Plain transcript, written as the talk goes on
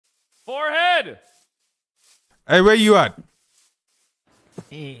Forehead. Hey, where you at?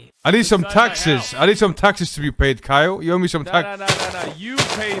 Hey. I need some taxes. I need some taxes to be paid, Kyle. You owe me some tax. No. You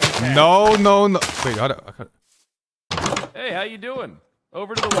pay the tax. No. Wait, I can't. Hey, how you doing?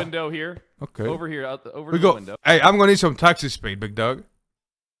 Over to the window here. Okay. Over here, over to the window. Hey, I'm gonna need some taxes paid, big dog.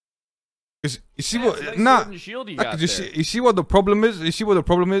 You see what? Nice Nah. sword and shield you got You see what the problem is? You see what the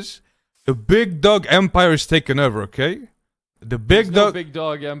problem is? The big dog empire is taken over. Okay. The big dog. No big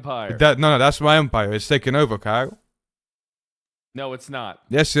dog empire. No, that's my empire. It's taken over, Kyle. No, it's not.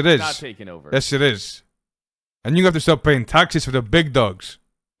 Yes, it is. It's not taken over. Yes, it is. And you have to start paying taxes for the big dogs.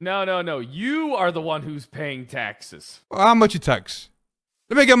 No. You are the one who's paying taxes. Well, how much you tax?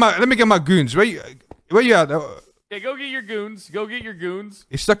 Let me get my goons. Where you at? Yeah, go get your goons. Go get your goons.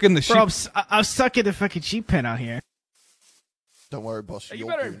 He's stuck in the sheep. Bro, I'm stuck in the fucking sheep pen out here. Don't worry, boss. Hey, you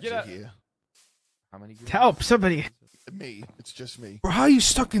your better goons get are out. here. How many goons? Help, somebody. Me. It's just me. Bro, how are you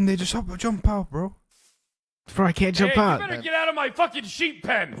stuck in there? Just jump out, bro. Bro, I can't jump Hey, out. you better get out of my fucking sheep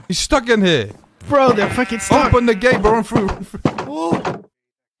pen. He's stuck in here. Bro, they're fucking stuck. Open the gate, bro. Run through.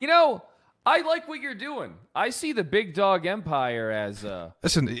 You know, I like what you're doing. I see the big dog empire as a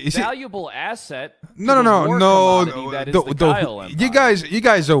Listen, valuable asset. No. That is the Kyle empire. You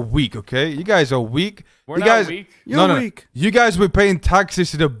guys are weak, okay? You guys are weak. We're you not guys, weak. You're weak. You guys were paying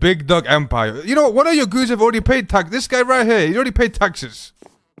taxes to the big dog empire. You know what? One of your goons have already paid tax. This guy right here, he already paid taxes.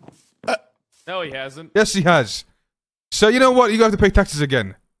 No, he hasn't. Yes, he has. So you know what? You have to pay taxes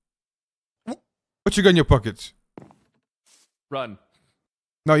again. What you got in your pockets? Run.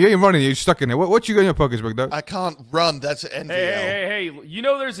 No, you ain't running. You're stuck in there. What you got in your pockets, big dog? I can't run. That's an NVL. Hey. You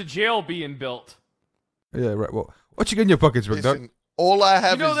know there's a jail being built. Yeah, right. Well, what you got in your pockets, big dog? Listen, all I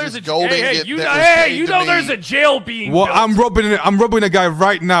have You know is there's this a gold ingot you that was know, paid you to know me. there's a jail being Well, built. I'm robbing a guy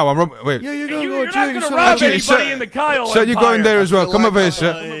right now. Wait. Yeah, You're not gonna rob Actually, anybody sir- in the Kyle So you go in empire. there as well. feel Come like over here, I'm-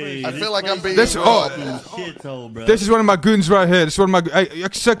 sir. I feel like I'm being This robbed. This is one of my goons right here. This is one of my. Hey,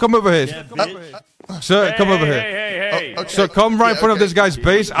 sir, come over here. Sir, come over here. Hey. Okay. So come right in front of this guy's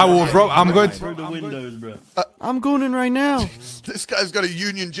base. I will rob. I'm going to. Through the windows, bro. I'm going in right now. This guy's got a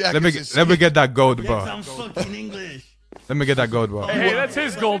Union Jack. Let as me his get that gold bar. I'm fucking English. Let me get that gold bar. Hey, that's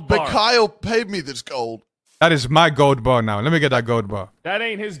his gold But bar. Kyle paid me this gold. That is my gold bar now. Let me get that gold bar. That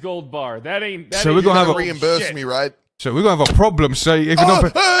ain't his gold bar. That ain't. So ain't we're gonna his have a- Reimburse shit. me, right? So we're gonna have a problem. So if you don't pay,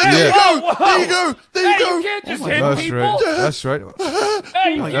 There you yeah, go. There you go. There you Hey, go. you can't just hit that's people. right. That's right.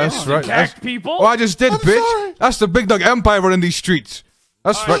 Hey, you can't That's just right. attack people. Oh, I just did, bitch. sorry. That's the big dog empire running these streets.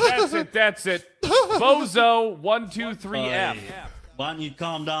 That's All right, right. that's it. Bozo 123F. Why don't you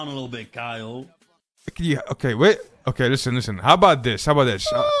calm down a little bit, Kyle? Yeah. Okay. Wait. Okay. Listen. How about this?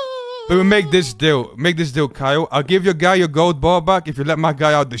 We will make this deal. Make this deal, Kyle. I'll give your guy your gold bar back if you let my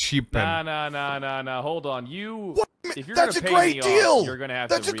guy out the sheep pen. Nah. Hold on. If you're That's a gonna pay great me deal. off, you're gonna have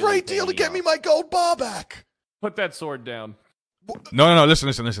That's to a really great pay deal to me get me off. my gold bar back. Put that sword down. No.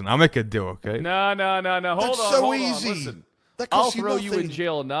 Listen. I'll make a deal. Okay. No. Hold That's on. so hold on. easy. Listen. That I'll costs throw you in nothing.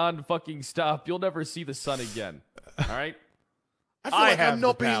 jail non-fucking stop. You'll never see the sun again. All right? I feel like have I'm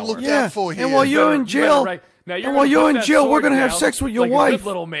not the being power. looked Yeah, out for here. and while you're in jail, Now you're and while gonna you're put in that jail, we're sword gonna have down sex with your like a wife. good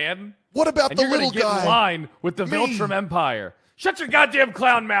little man. What about And the you're gonna little get in guy? line with the Me. Viltrum Empire. Shut your goddamn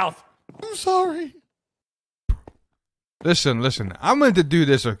clown mouth. I'm sorry. Listen. I'm going to do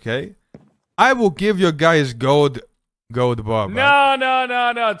this. Okay. I will give your guy his gold bar back.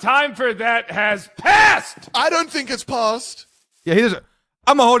 No. Time for that has passed. I don't think it's passed. Yeah, he doesn't.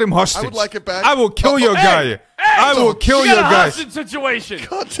 I'm gonna hold him hostage. I would like it back. I will kill your guy. I will kill You your got a guy. hostage situation.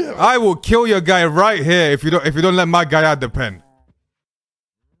 God damn it. I will kill your guy right here if you don't let my guy out the pen.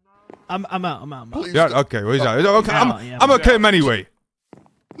 I'm out. Please Yeah, don't- okay, well, he's out. Okay, Yeah, I'm gonna kill him anyway.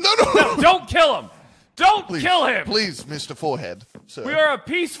 No. Don't kill him. Don't Please, kill him. Please, Mr. Forehead. Sir. We are a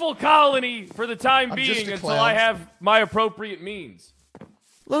peaceful colony for the time I'm just being a until clown. I have my appropriate means.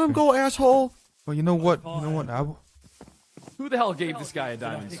 Let him go, asshole. Well, you know what? I will. Who the hell gave this guy a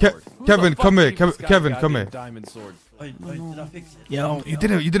diamond Ke- sword? Who the Kevin, fuck come here. gave this guy a Kevin, come goddamn here. Diamond sword. Wait, did I fix it? Yo, You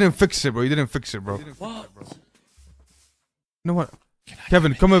didn't fix it, bro. You didn't fix it, bro. You What? know what?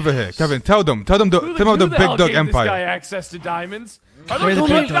 Kevin, come over here. Kevin, tell them Who the who big the hell dog gave this guy empire. access to diamonds? Are Where those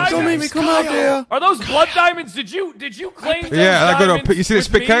the blood big dogs? diamonds? Don't make me come out there. Are those blood diamonds? Did you claim those Yeah, I got diamonds a. You see this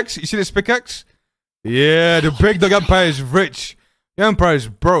with me? pickaxe? You see this pickaxe? Yeah, the big dog empire is rich. The empire is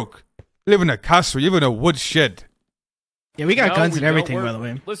broke. You live in a castle. You live in a wood shed. Yeah, we got No, guns we and don't. everything, We're- by the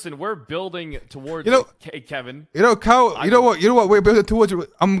way. Listen, we're building towards You know- Kevin. You know, Kyle. You know what? We're building towards.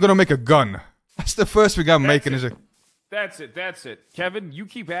 I'm gonna make a gun. That's the first thing I'm making. Is a. That's it. Kevin, you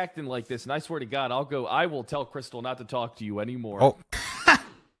keep acting like this, and I swear to God, I will tell Crystal not to talk to you anymore. Oh,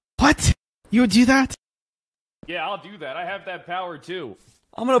 What? You would do that? Yeah, I'll do that. I have that power too.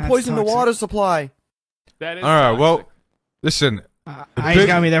 I'm gonna That's poison the toxic. water supply. That is All right. Well, toxic. listen. I ain't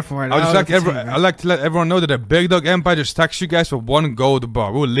got me there for it. I I'll like to let everyone know that the Big Dog Empire just taxed you guys for 1 gold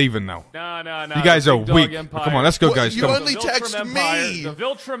bar. We're leaving now. No. You guys the are Big Dog weak. Empire. Come on, let's go, What, guys. you Come on. only The Viltrum text Empire, me. The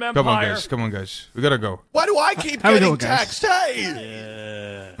Viltrum Empire. Come on, guys. Come on, guys. We gotta go. Why do I keep How we getting doing, guys? taxed?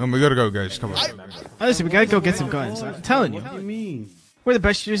 Hey! We gotta go, guys. Come on. Listen, we gotta go get some guns. I'm telling you. What do you mean? We're the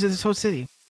best shooters of this whole city.